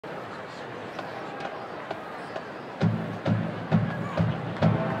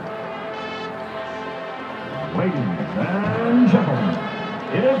Ladies and gentlemen,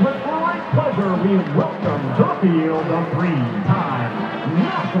 it is with great pleasure we welcome to the field the three-time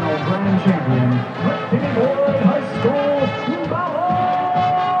national grand champion, McKinney High School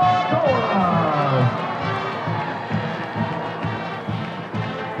Bailadoras.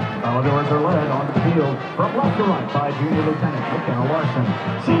 Bailadoras are led onto the field from left to right by Junior Lieutenant McKinney Larson,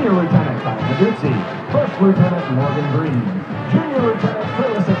 Senior Lieutenant Ty Meduzzi, First Lieutenant Morgan Green, Junior Lieutenant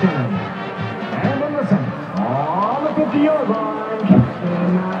Phyllis McKinney, and in the center, on the 50-yard line,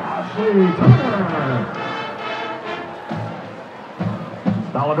 Captain Ashley Turner.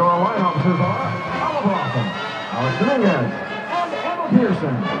 Bailadora line officers are Oliver Awesome, Alex Dominguez, and Emma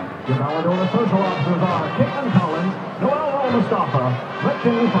Pearson. The Bailadora social officers are Caitlin Collins, Noel Al-Mustafa,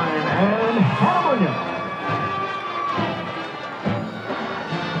 McKinney Fran, and Hannah Munoz.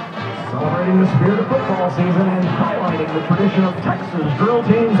 Celebrating the spirit of football season and highlighting the tradition of Texas drill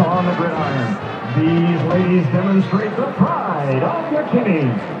teams on the gridiron, these ladies demonstrate the pride of McKinney.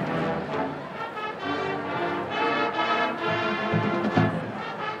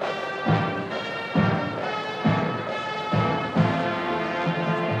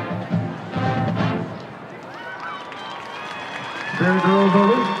 Spirit drills are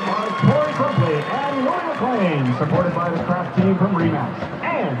lead by Tori Crumpley and Lori McLean, supported by the craft team from Remax.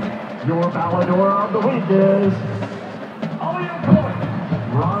 And your Bailadora of the week is Aaliyah Coy,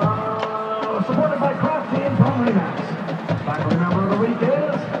 supported by craft team from Remax. Faculty member of the week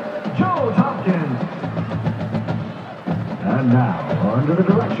is Joe Tompkins. And now, under the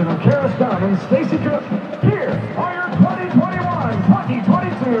direction of Kara Dunn and Stacy Tripp, here are your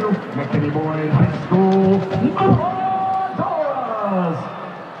 2021-2022 McKinney Boys High School Bailadoras.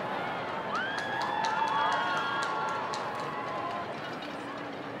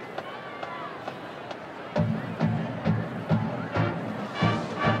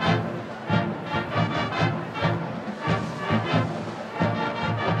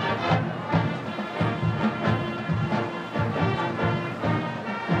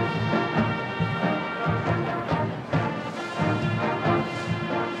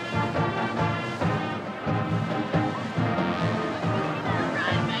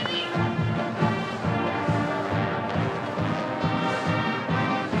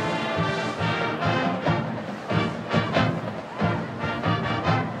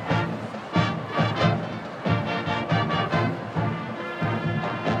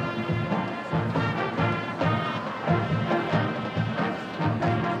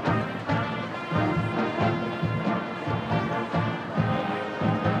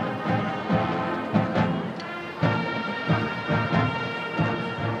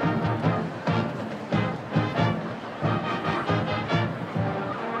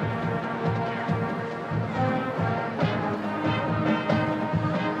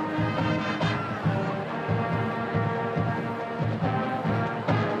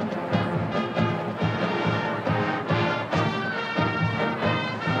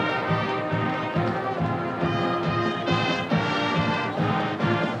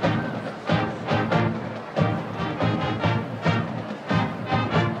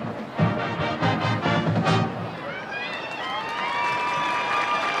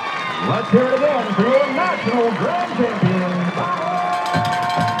 Let's hear it again for your national grand champion,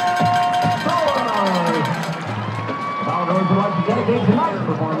 Bailadoras. Bailadoras would like to dedicate tonight's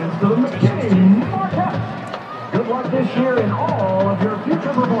performance to the McKinney Marquette. Good luck this year in all of your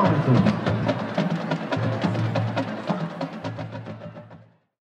future performances.